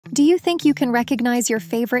Do you think you can recognize your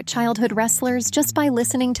favorite childhood wrestlers just by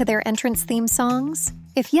listening to their entrance theme songs?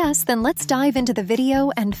 If yes, then let's dive into the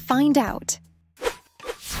video and find out.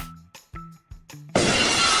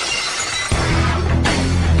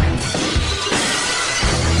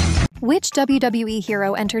 Which WWE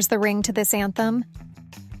hero enters the ring to this anthem?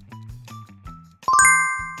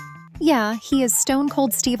 Yeah, he is Stone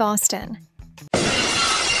Cold Steve Austin.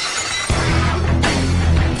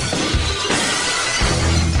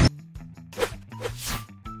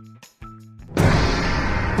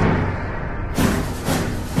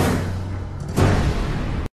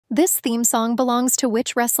 This theme song belongs to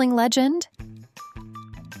which wrestling legend?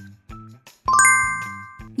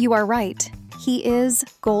 You are right. He is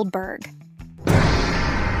Goldberg.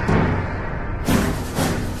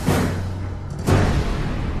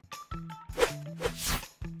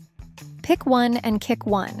 Pick one and kick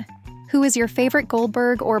one. Who is your favorite,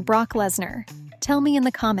 Goldberg or Brock Lesnar? Tell me in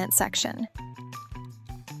the comment section.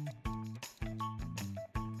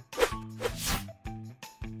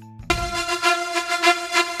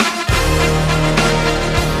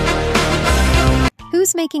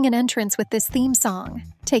 Who's making an entrance with this theme song?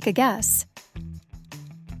 Take a guess.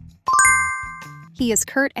 He is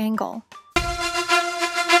Kurt Angle.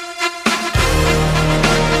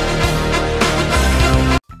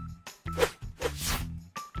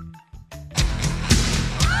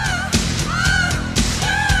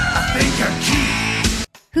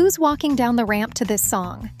 Who's walking down the ramp to this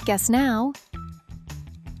song? Guess now.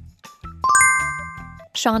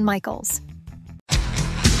 Shawn Michaels.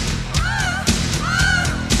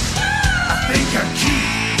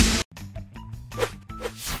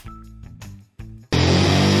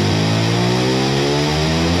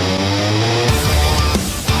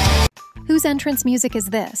 Whose entrance music is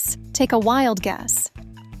this? Take a wild guess.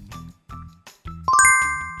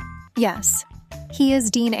 Yes, he is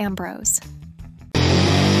Dean Ambrose.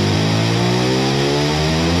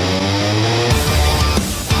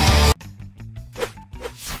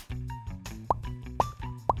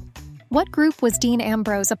 What group was Dean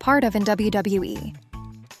Ambrose a part of in WWE?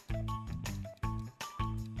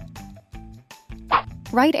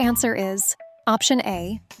 Right answer is option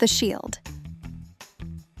A, The Shield.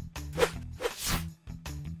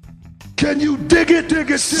 Can you dig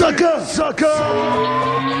it, sucker?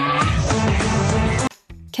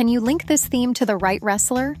 Can you link this theme to the right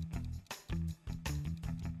wrestler?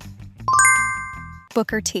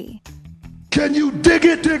 Booker T. Can you dig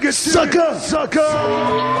it, sucker?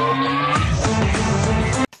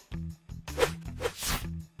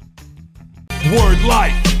 Word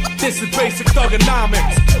life. This is basic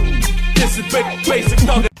thugonomics. This is basic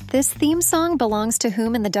thug. This theme song belongs to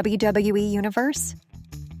whom in the WWE universe?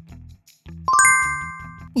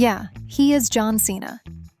 Yeah, he is John Cena.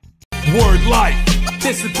 Word life.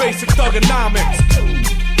 This is basic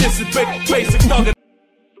thugonomics. This is basic thugonomics.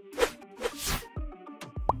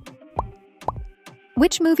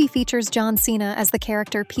 Which movie features John Cena as the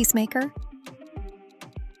character Peacemaker?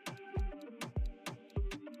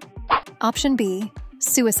 Option B,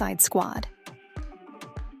 Suicide Squad.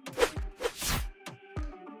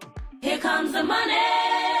 Here comes the money.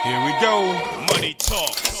 Here we go. Money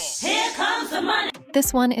talk. Here comes the money.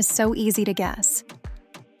 This one is so easy to guess.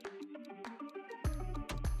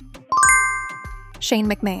 Shane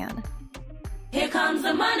McMahon. Here comes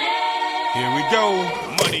the money. Here we go.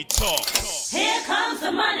 Money talk. Here comes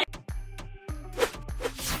the money.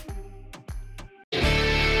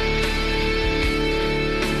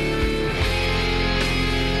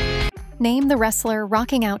 Name the wrestler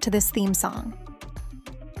rocking out to this theme song.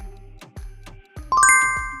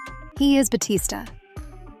 He is Batista.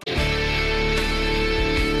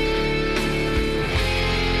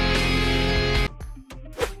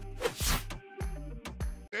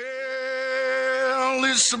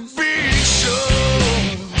 It's a big show.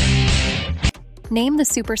 Name the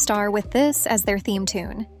superstar with this as their theme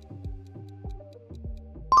tune.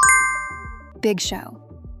 Big Show.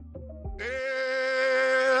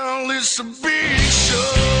 It's a big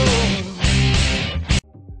show.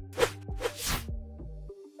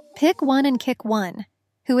 Pick one and kick one.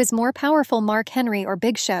 Who is more powerful, Mark Henry or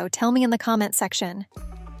Big Show? Tell me in the comment section.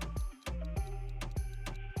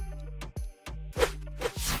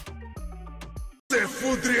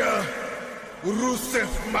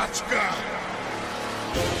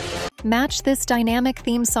 Match this dynamic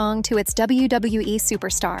theme song to its WWE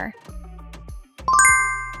superstar.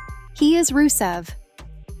 He is Rusev.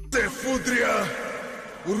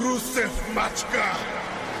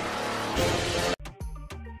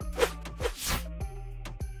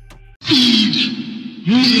 Feed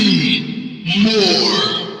me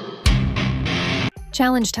more.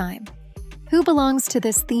 Challenge time. Who belongs to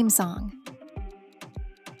this theme song?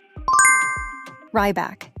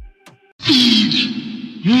 Ryback.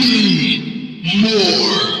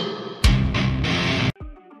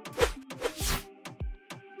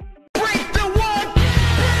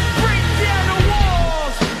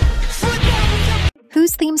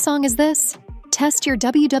 Whose theme song is this? Test your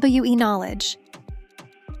WWE knowledge.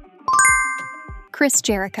 Chris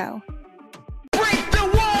Jericho.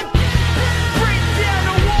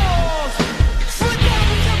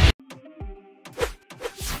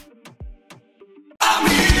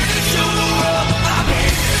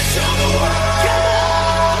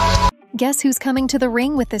 Guess who's coming to the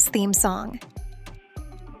ring with this theme song?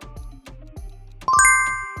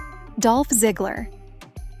 Dolph Ziggler.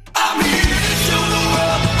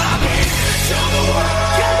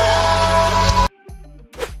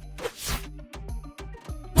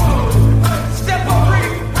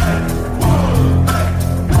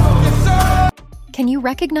 Can you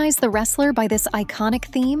recognize the wrestler by this iconic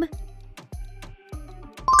theme?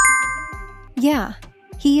 Yeah,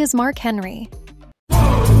 he is Mark Henry.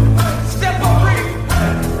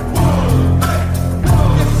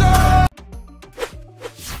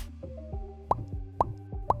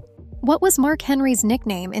 What was Mark Henry's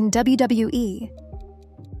nickname in WWE?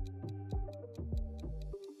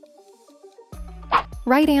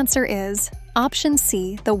 Right answer is option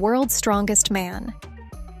C, the world's strongest man.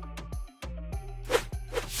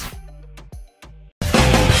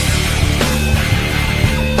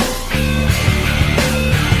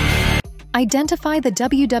 Identify the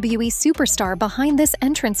WWE superstar behind this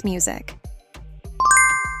entrance music.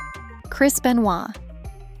 Chris Benoit.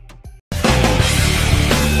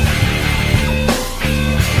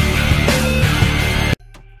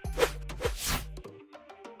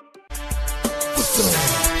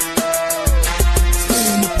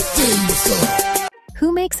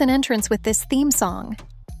 Who makes an entrance with this theme song?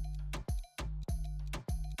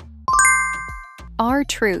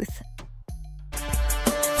 R-Truth.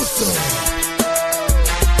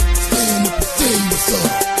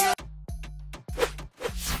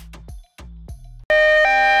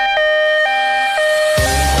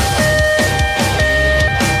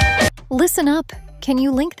 Listen up! Can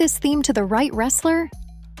you link this theme to the right wrestler?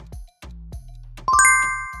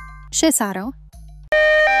 Cesaro.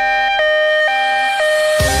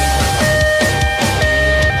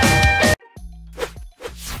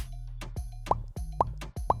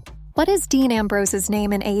 What is Dean Ambrose's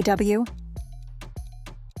name in AEW?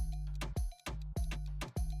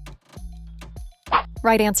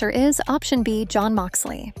 Right answer is option B, Jon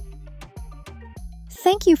Moxley.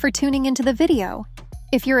 Thank you for tuning into the video.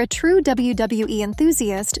 If you're a true WWE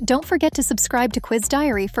enthusiast, don't forget to subscribe to Quiz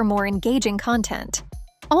Diary for more engaging content.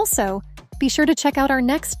 Also, be sure to check out our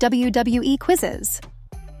next WWE quizzes.